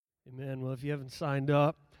Amen. Well, if you haven't signed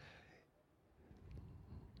up,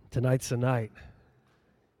 tonight's the night.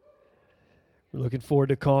 We're looking forward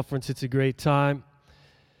to conference. It's a great time.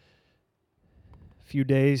 A few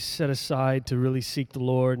days set aside to really seek the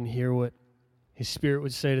Lord and hear what His Spirit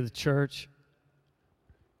would say to the church.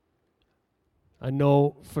 I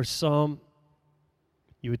know for some,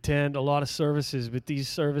 you attend a lot of services, but these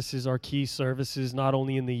services are key services, not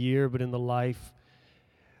only in the year, but in the life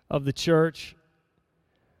of the church.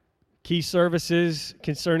 Key services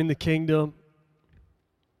concerning the kingdom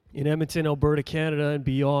in Edmonton, Alberta, Canada, and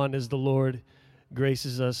beyond as the Lord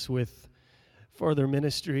graces us with further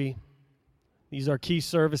ministry. These are key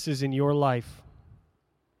services in your life.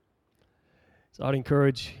 So I'd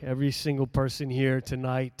encourage every single person here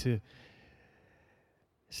tonight to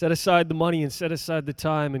set aside the money and set aside the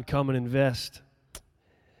time and come and invest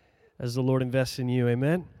as the Lord invests in you.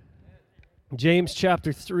 Amen? James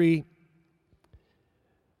chapter 3.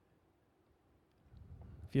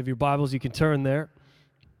 If you have your Bibles, you can turn there.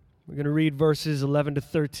 We're going to read verses 11 to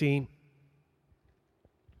 13.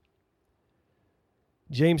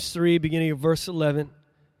 James 3, beginning of verse 11.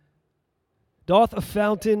 Doth a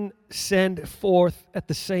fountain send forth at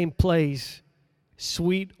the same place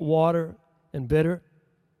sweet water and bitter?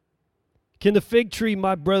 Can the fig tree,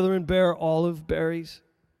 my brethren, bear olive berries,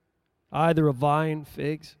 either a vine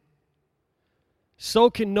figs? So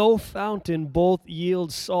can no fountain both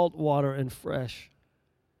yield salt water and fresh.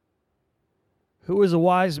 Who is a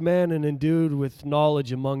wise man and endued with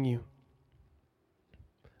knowledge among you?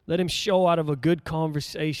 Let him show out of a good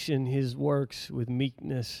conversation his works with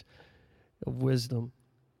meekness of wisdom.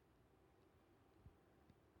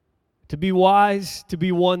 To be wise, to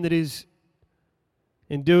be one that is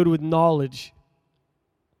endued with knowledge.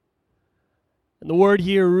 And the word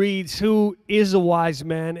here reads, who is a wise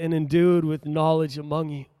man and endued with knowledge among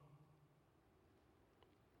you?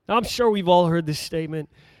 Now, I'm sure we've all heard this statement.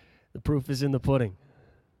 The proof is in the pudding.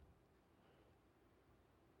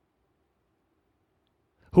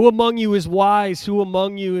 Who among you is wise? Who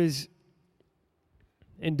among you is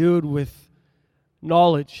endued with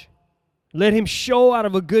knowledge? Let him show out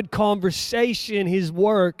of a good conversation his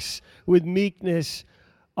works with meekness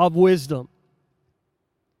of wisdom.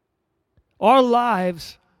 Our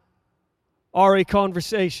lives are a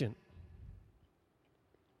conversation.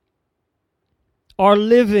 Our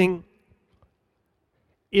living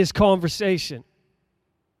is conversation.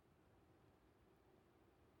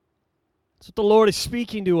 That's what the Lord is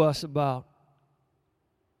speaking to us about.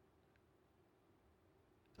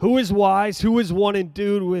 Who is wise? Who is one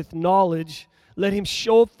endued with knowledge? Let him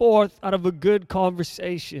show forth out of a good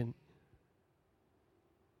conversation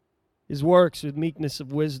his works with meekness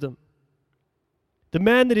of wisdom. The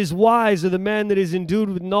man that is wise, or the man that is endued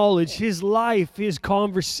with knowledge, his life, his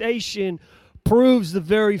conversation proves the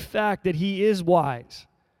very fact that he is wise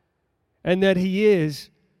and that he is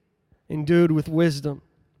endued with wisdom.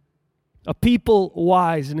 A people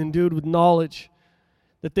wise and endued with knowledge,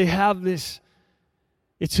 that they have this,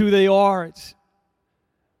 it's who they are, it's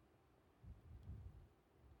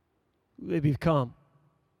who they become.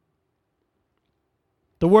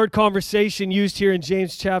 The word conversation used here in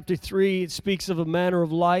James chapter 3, it speaks of a manner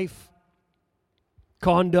of life,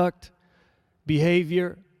 conduct,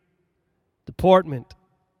 behavior, deportment.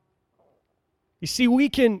 You see, we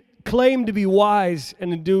can claim to be wise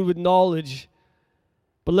and endued with knowledge,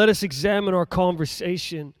 but let us examine our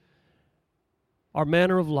conversation, our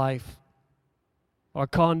manner of life, our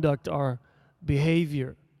conduct, our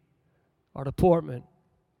behavior, our deportment.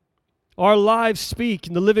 Our lives speak,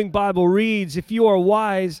 and the Living Bible reads, if you are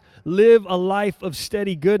wise, live a life of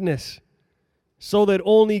steady goodness, so that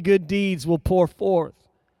only good deeds will pour forth.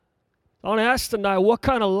 I want to ask tonight, what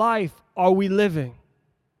kind of life are we living?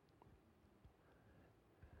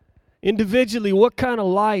 Individually, what kind of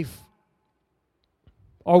life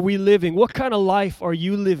are we living? What kind of life are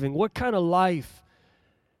you living? What kind of life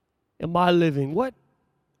am I living? What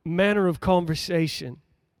manner of conversation?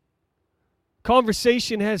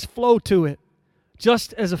 Conversation has flow to it.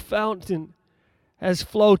 Just as a fountain has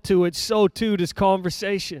flow to it, so too does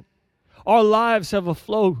conversation. Our lives have a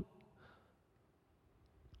flow.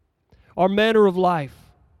 Our manner of life,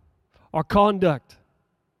 our conduct,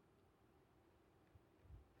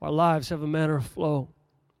 our lives have a manner of flow.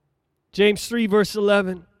 James 3 verse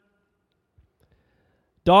 11.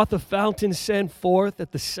 Doth a fountain send forth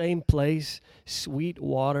at the same place sweet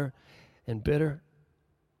water and bitter?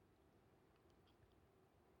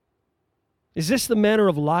 Is this the manner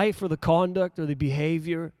of life or the conduct or the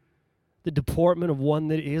behavior, the deportment of one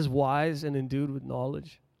that is wise and endued with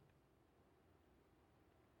knowledge?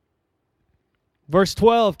 Verse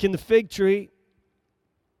 12, can the fig tree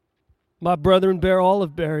My brethren, bear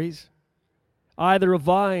olive berries, either a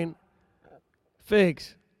vine,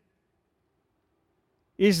 figs.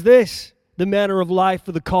 Is this the manner of life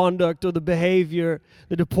or the conduct or the behavior,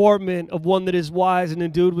 the deportment of one that is wise and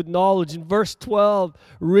endued with knowledge? And verse 12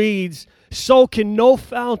 reads, so can no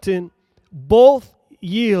fountain both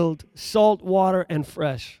yield salt water and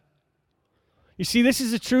fresh. You see, this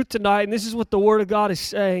is the truth tonight, and this is what the Word of God is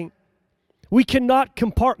saying. We cannot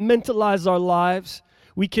compartmentalize our lives.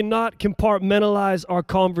 We cannot compartmentalize our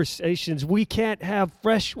conversations. We can't have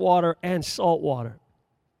fresh water and salt water.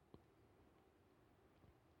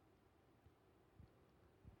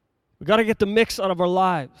 We've got to get the mix out of our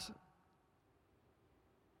lives.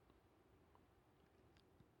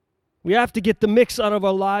 We have to get the mix out of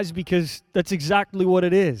our lives because that's exactly what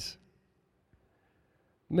it is.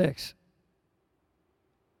 Mix.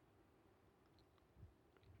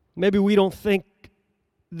 Maybe we don't think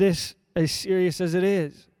this as serious as it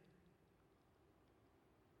is.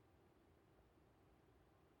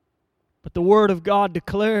 But the Word of God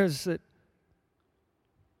declares that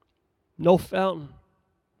no fountain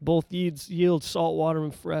both yield salt water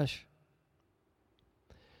and fresh.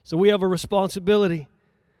 So we have a responsibility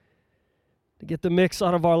to get the mix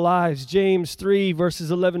out of our lives. James 3,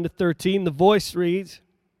 verses 11 to 13, the Voice reads,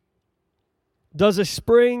 does a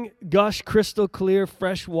spring gush crystal clear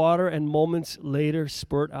fresh water and moments later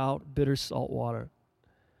spurt out bitter salt water?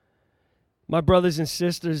 My brothers and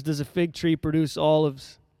sisters, does a fig tree produce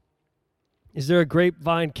olives? Is there a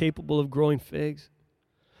grapevine capable of growing figs?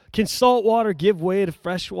 Can salt water give way to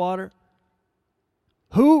fresh water?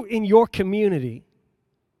 Who in your community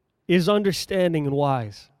is understanding and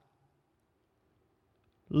wise?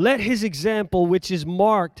 Let his example, which is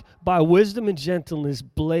marked by wisdom and gentleness,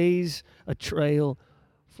 blaze a trail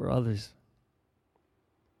for others.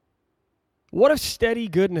 What of steady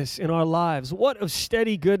goodness in our lives? What of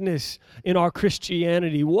steady goodness in our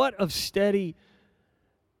Christianity? What of steady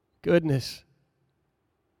goodness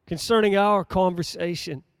concerning our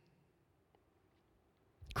conversation?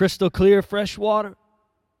 Crystal clear fresh water,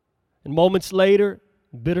 and moments later,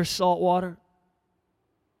 bitter salt water.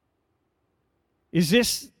 Is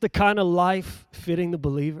this the kind of life fitting the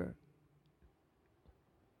believer?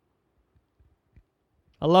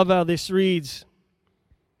 I love how this reads.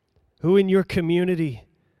 Who in your community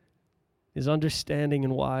is understanding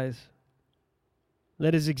and wise?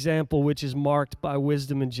 Let his example, which is marked by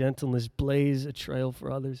wisdom and gentleness, blaze a trail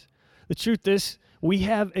for others. The truth is, we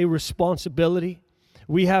have a responsibility.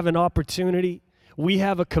 We have an opportunity. We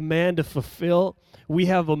have a command to fulfill. We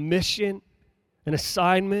have a mission, an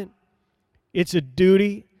assignment. It's a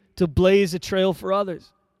duty to blaze a trail for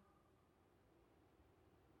others.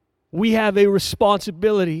 We have a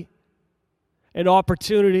responsibility, an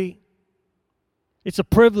opportunity. It's a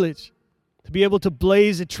privilege to be able to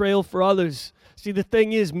blaze a trail for others. See, the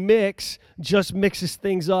thing is, mix just mixes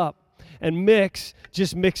things up, and mix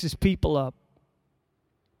just mixes people up.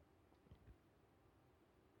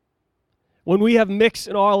 When we have mix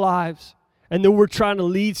in our lives, and then we're trying to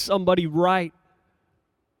lead somebody right,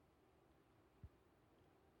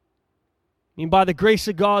 I mean, by the grace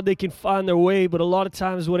of God, they can find their way, but a lot of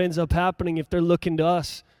times what ends up happening, if they're looking to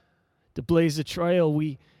us to blaze a trail,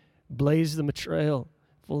 we blaze them a trail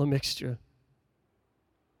full of mixture.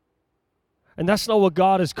 And that's not what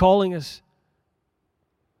God is calling us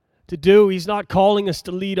to do. He's not calling us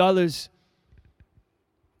to lead others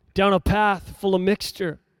down a path full of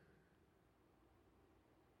mixture.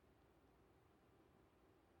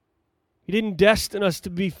 He didn't destine us to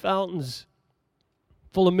be fountains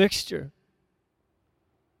full of mixture.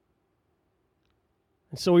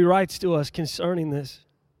 And so he writes to us concerning this.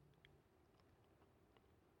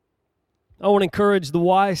 I want to encourage the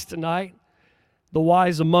wise tonight, the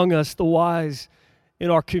wise among us, the wise in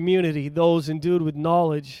our community, those endued with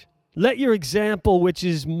knowledge. Let your example, which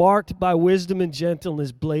is marked by wisdom and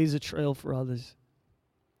gentleness, blaze a trail for others.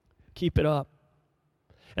 Keep it up.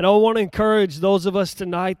 And I want to encourage those of us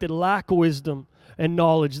tonight that lack wisdom and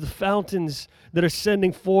knowledge, the fountains that are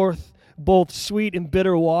sending forth both sweet and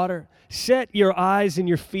bitter water. Set your eyes and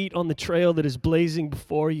your feet on the trail that is blazing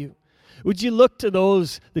before you. Would you look to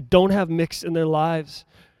those that don't have mix in their lives?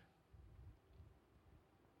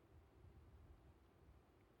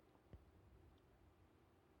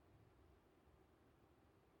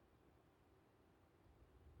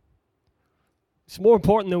 It's more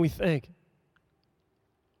important than we think,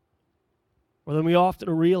 or than we often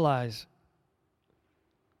realize.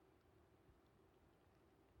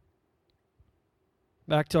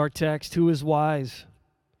 Back to our text, who is wise?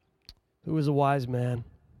 Who is a wise man?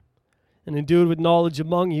 And endued with knowledge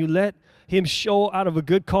among you, let him show out of a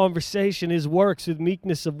good conversation his works with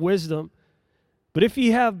meekness of wisdom. But if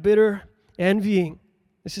ye have bitter envying,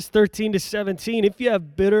 this is 13 to 17, if you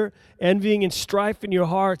have bitter envying and strife in your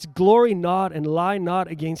hearts, glory not and lie not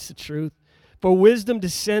against the truth. For wisdom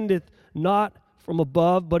descendeth not from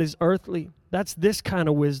above, but is earthly. That's this kind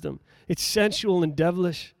of wisdom. It's sensual and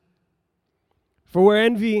devilish. For where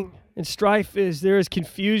envying and strife is, there is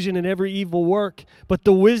confusion in every evil work. But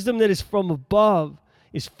the wisdom that is from above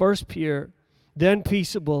is first pure, then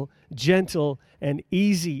peaceable, gentle, and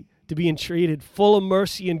easy to be entreated, full of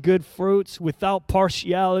mercy and good fruits, without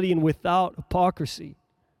partiality and without hypocrisy.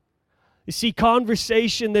 You see,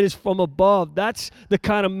 conversation that is from above, that's the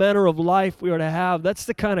kind of manner of life we are to have. That's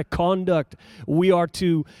the kind of conduct we are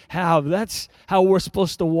to have. That's how we're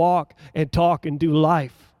supposed to walk and talk and do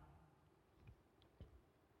life.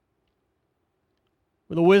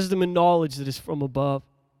 With the wisdom and knowledge that is from above.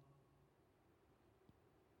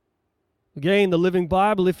 Again, the Living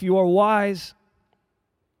Bible, if you are wise,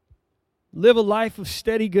 live a life of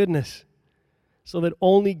steady goodness so that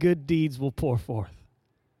only good deeds will pour forth.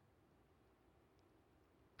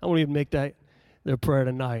 I won't even make that their prayer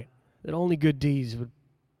tonight, that only good deeds would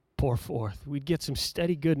pour forth. We'd get some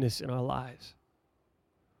steady goodness in our lives.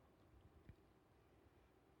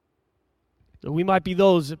 So we might be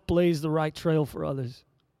those that blaze the right trail for others,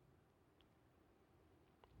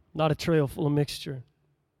 not a trail full of mixture.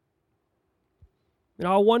 And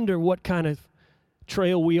I wonder what kind of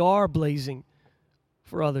trail we are blazing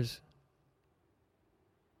for others.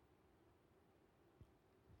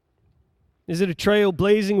 Is it a trail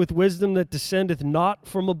blazing with wisdom that descendeth not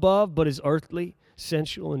from above, but is earthly,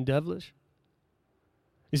 sensual, and devilish?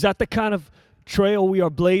 Is that the kind of trail we are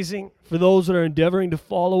blazing for those that are endeavoring to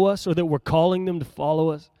follow us, or that we're calling them to follow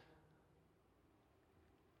us?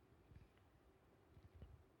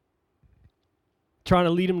 Trying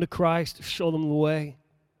to lead them to Christ, to show them the way.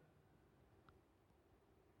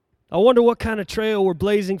 I wonder what kind of trail we're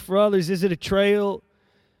blazing for others. Is it a trail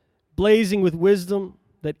blazing with wisdom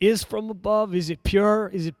that is from above? Is it pure?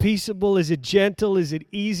 Is it peaceable? Is it gentle? Is it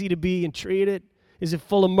easy to be entreated? Is it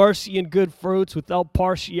full of mercy and good fruits, without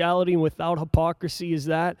partiality and without hypocrisy? Is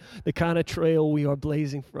that the kind of trail we are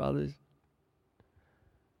blazing for others?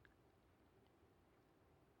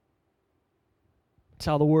 That's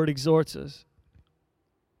how the Word exhorts us.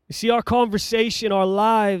 You see, our conversation, our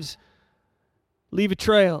lives leave a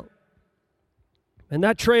trail. And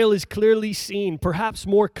that trail is clearly seen, perhaps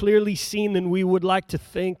more clearly seen than we would like to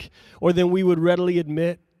think or than we would readily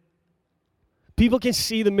admit. People can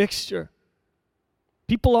see the mixture.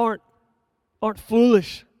 People aren't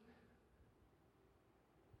foolish.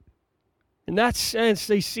 In that sense,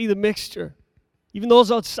 they see the mixture. Even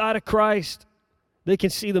those outside of Christ, they can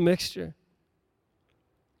see the mixture.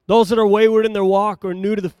 Those that are wayward in their walk or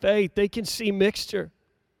new to the faith, they can see mixture.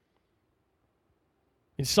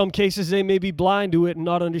 In some cases, they may be blind to it and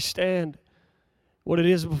not understand what it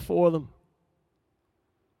is before them.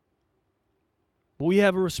 But we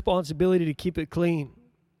have a responsibility to keep it clean.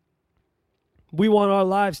 We want our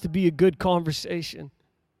lives to be a good conversation.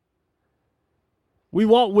 We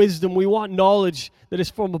want wisdom. We want knowledge that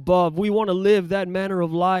is from above. We want to live that manner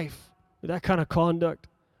of life, that kind of conduct,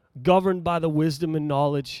 governed by the wisdom and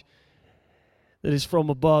knowledge that is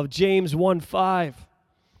from above. James 1:5.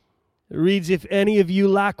 It reads, if any of you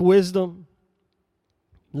lack wisdom,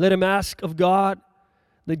 let him ask of God,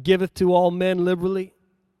 that giveth to all men liberally,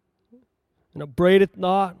 and upbraideth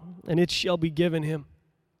not, and it shall be given him.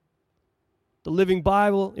 The Living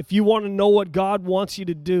Bible, if you want to know what God wants you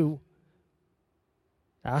to do,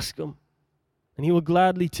 ask him, and he will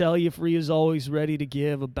gladly tell you, for he is always ready to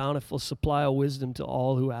give a bountiful supply of wisdom to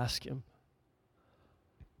all who ask him.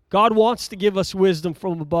 God wants to give us wisdom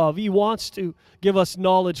from above. He wants to give us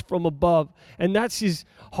knowledge from above. And that's his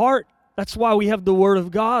heart. That's why we have the Word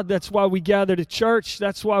of God. That's why we gather to church.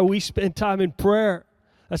 That's why we spend time in prayer.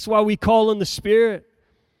 That's why we call on the Spirit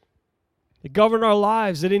to govern our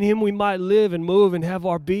lives, that in him we might live and move and have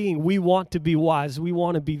our being. We want to be wise. We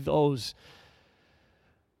want to be those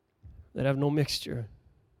that have no mixture.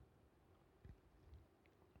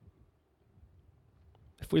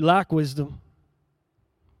 If we lack wisdom,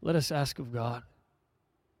 let us ask of God.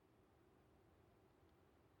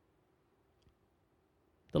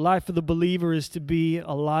 The life of the believer is to be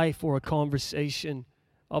a life or a conversation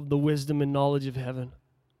of the wisdom and knowledge of heaven.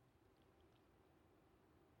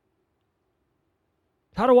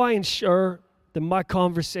 How do I ensure that my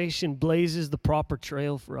conversation blazes the proper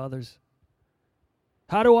trail for others?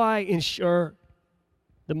 How do I ensure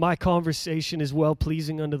that my conversation is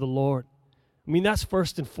well-pleasing unto the Lord? I mean, that's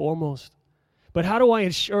first and foremost. But how do I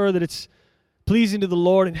ensure that it's pleasing to the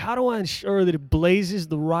Lord, and how do I ensure that it blazes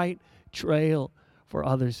the right trail for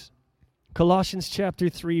others? Colossians chapter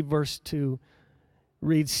 3, verse 2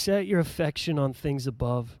 reads, "Set your affection on things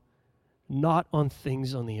above, not on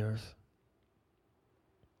things on the earth."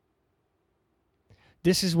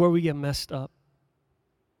 This is where we get messed up.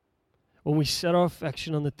 When we set our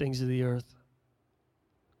affection on the things of the earth.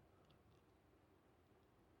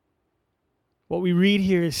 What we read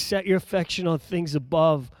here is set your affection on things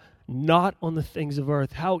above, not on the things of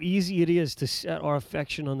earth. How easy it is to set our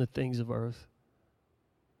affection on the things of earth.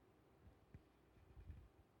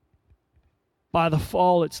 By the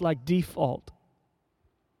fall, it's like default.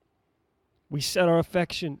 We set our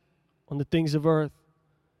affection on the things of earth.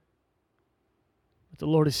 But the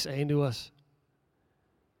Lord is saying to us,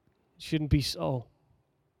 it shouldn't be so.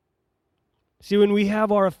 See, when we have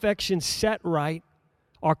our affection set right,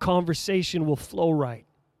 our conversation will flow right.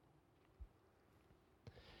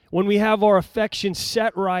 When we have our affection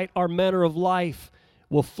set right, our manner of life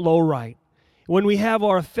will flow right. When we have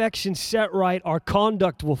our affection set right, our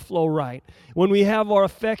conduct will flow right. When we have our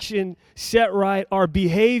affection set right, our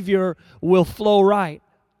behavior will flow right.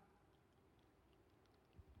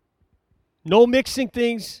 No mixing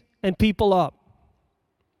things and people up.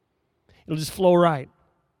 It'll just flow right.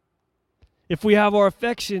 If we have our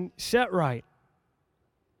affection set right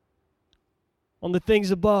on the things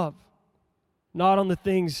above, not on the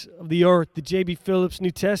things of the earth. The J.B. Phillips New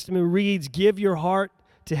Testament reads, "Give your heart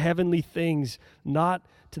to heavenly things, not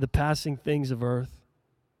to the passing things of earth."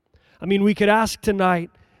 I mean, we could ask tonight,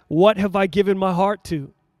 what have I given my heart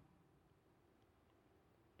to?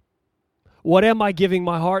 What am I giving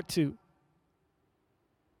my heart to?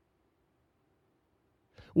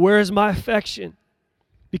 Where is my affection?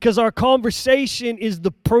 Because our conversation is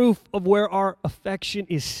the proof of where our affection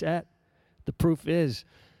is set. The proof is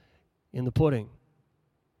in the pudding.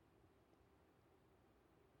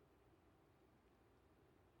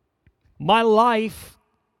 My life,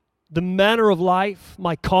 the manner of life,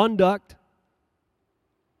 my conduct,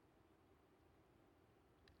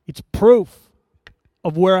 it's proof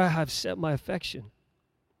of where I have set my affection.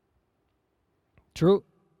 True.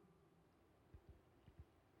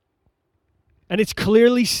 And it's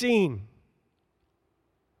clearly seen.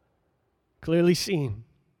 Clearly seen.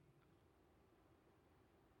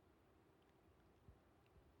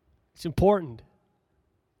 It's important.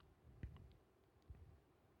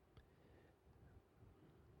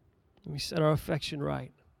 We set our affection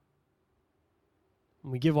right.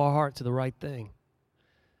 And we give our heart to the right thing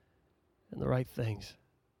and the right things.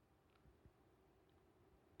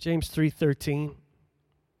 James 3:13.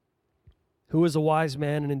 "Who is a wise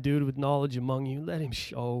man and endued with knowledge among you? Let him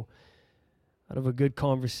show out of a good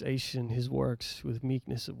conversation his works with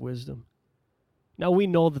meekness of wisdom." Now we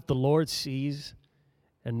know that the Lord sees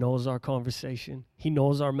and knows our conversation. He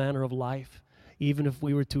knows our manner of life. Even if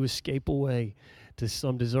we were to escape away to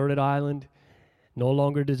some deserted island, no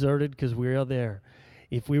longer deserted because we are there.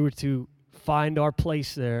 If we were to find our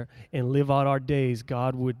place there and live out our days,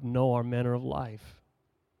 God would know our manner of life,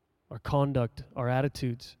 our conduct, our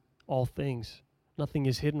attitudes, all things. Nothing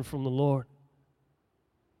is hidden from the Lord.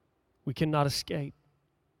 We cannot escape.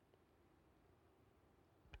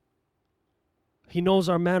 He knows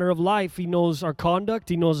our manner of life. He knows our conduct.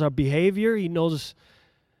 He knows our behavior. He knows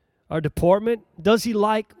our deportment. Does he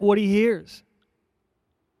like what he hears?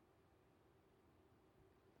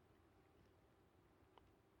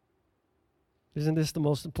 Isn't this the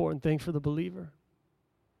most important thing for the believer?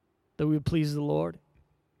 That we would please the Lord?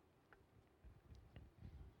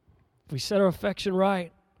 If we set our affection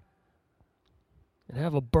right and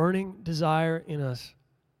have a burning desire in us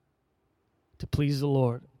to please the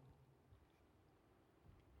Lord,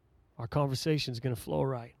 our conversation is going to flow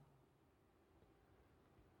right.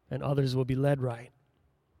 And others will be led right.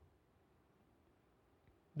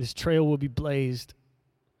 This trail will be blazed,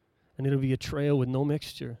 and it'll be a trail with no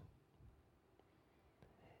mixture.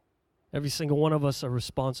 Every single one of us are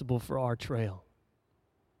responsible for our trail.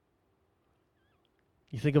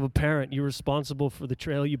 You think of a parent, you're responsible for the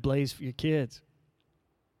trail you blaze for your kids.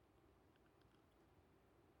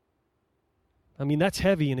 I mean, that's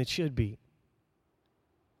heavy, and it should be.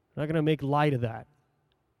 I'm not going to make light of that.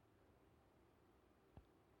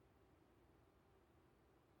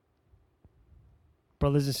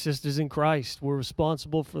 Brothers and sisters in Christ, we're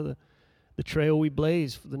responsible for the trail we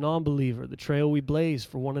blaze for the non-believer, the trail we blaze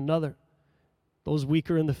for one another, those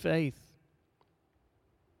weaker in the faith.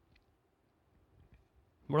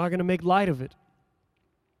 We're not going to make light of it.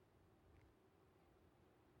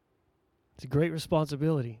 It's a great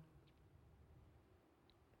responsibility.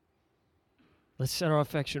 Let's set our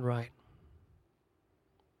affection right.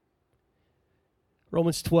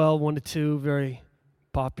 Romans 12, 1-2, very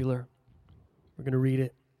popular. We're going to read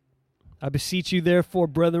it. I beseech you, therefore,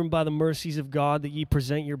 brethren, by the mercies of God, that ye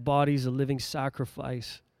present your bodies a living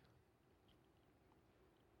sacrifice,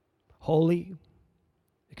 holy,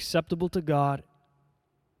 acceptable to God,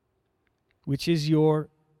 which is your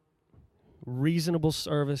reasonable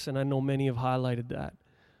service, and I know many have highlighted that.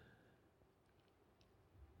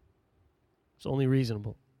 It's only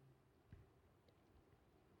reasonable.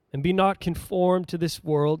 And be not conformed to this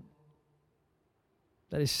world.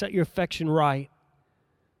 That is, set your affection right.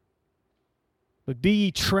 But be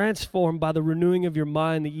ye transformed by the renewing of your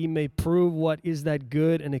mind, that ye may prove what is that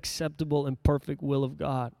good and acceptable and perfect will of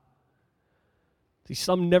God. See,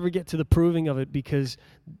 some never get to the proving of it because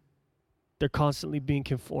they're constantly being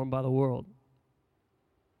conformed by the world.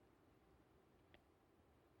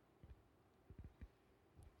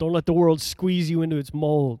 Don't let the world squeeze you into its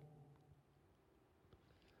mold.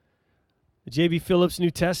 The J.B. Phillips New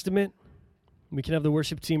Testament. We can have the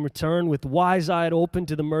worship team return. With wise-eyed open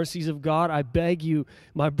to the mercies of God, I beg you,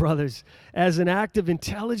 my brothers, as an act of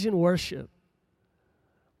intelligent worship,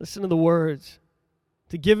 listen to the words,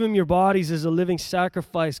 to give him your bodies as a living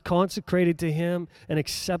sacrifice, consecrated to him and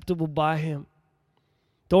acceptable by him.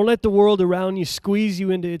 Don't let the world around you squeeze you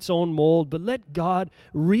into its own mold, but let God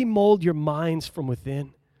remold your minds from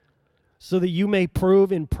within, so that you may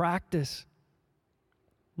prove in practice,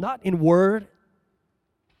 not in word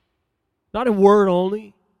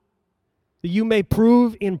only, that you may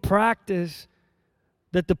prove in practice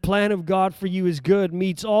that the plan of God for you is good,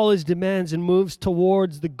 meets all his demands, and moves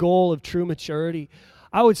towards the goal of true maturity.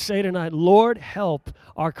 I would say tonight, Lord, help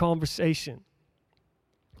our conversation.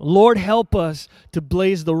 Lord, help us to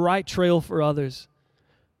blaze the right trail for others.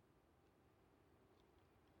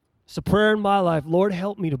 It's a prayer in my life. Lord,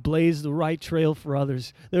 help me to blaze the right trail for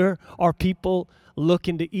others. There are people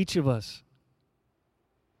looking to each of us.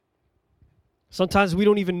 Sometimes we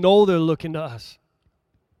don't even know they're looking to us.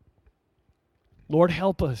 Lord,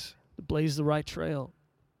 help us to blaze the right trail.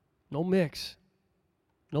 No mix.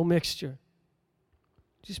 No mixture.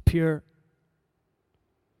 Just pure.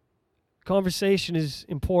 Conversation is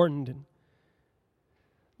important, and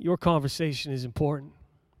your conversation is important.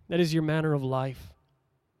 That is your manner of life.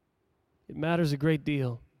 It matters a great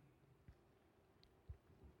deal.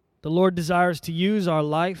 The Lord desires to use our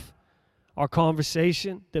life, our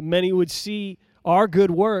conversation, that many would see our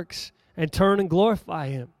good works and turn and glorify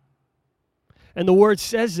him. And the word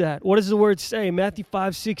says that. What does the word say? Matthew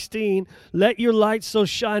 5:16, let your light so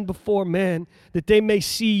shine before men that they may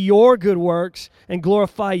see your good works and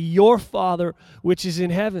glorify your Father which is in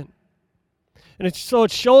heaven. And so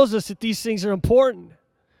it shows us that these things are important,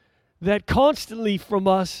 that constantly from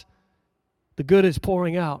us the good is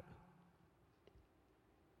pouring out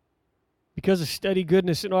because of steady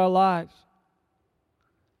goodness in our lives,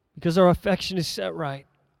 because our affection is set right,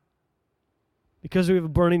 because we have a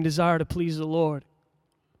burning desire to please the Lord.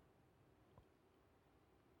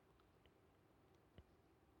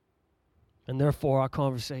 And therefore, our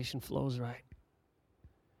conversation flows right.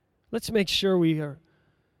 Let's make sure we are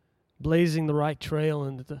blazing the right trail,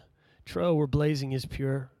 and that the trail we're blazing is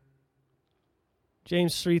pure.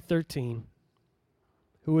 James 3:13,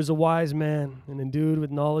 who is a wise man and endued with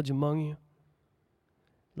knowledge among you,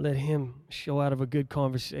 let him show out of a good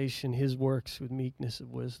conversation his works with meekness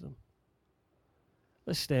of wisdom.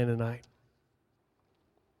 Let's stand tonight.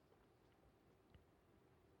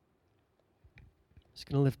 Just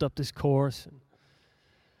going to lift up this chorus and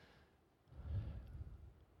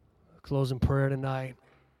close in prayer tonight.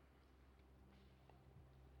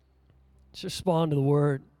 Just respond to the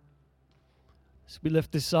word. As we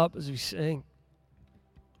lift this up, as we sing,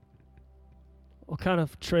 what kind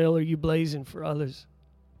of trail are you blazing for others?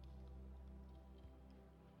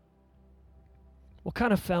 What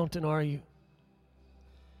kind of fountain are you?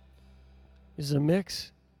 Is it a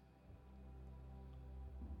mix?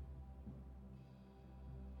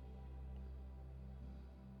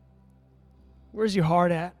 Where's your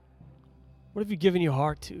heart at? What have you given your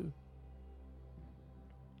heart to?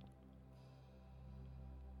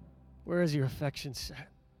 Where is your affection set?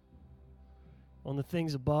 On the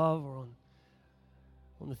things above or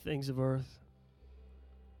on the things of earth?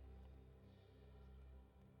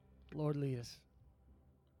 Lord, lead us.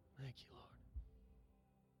 Thank you, Lord.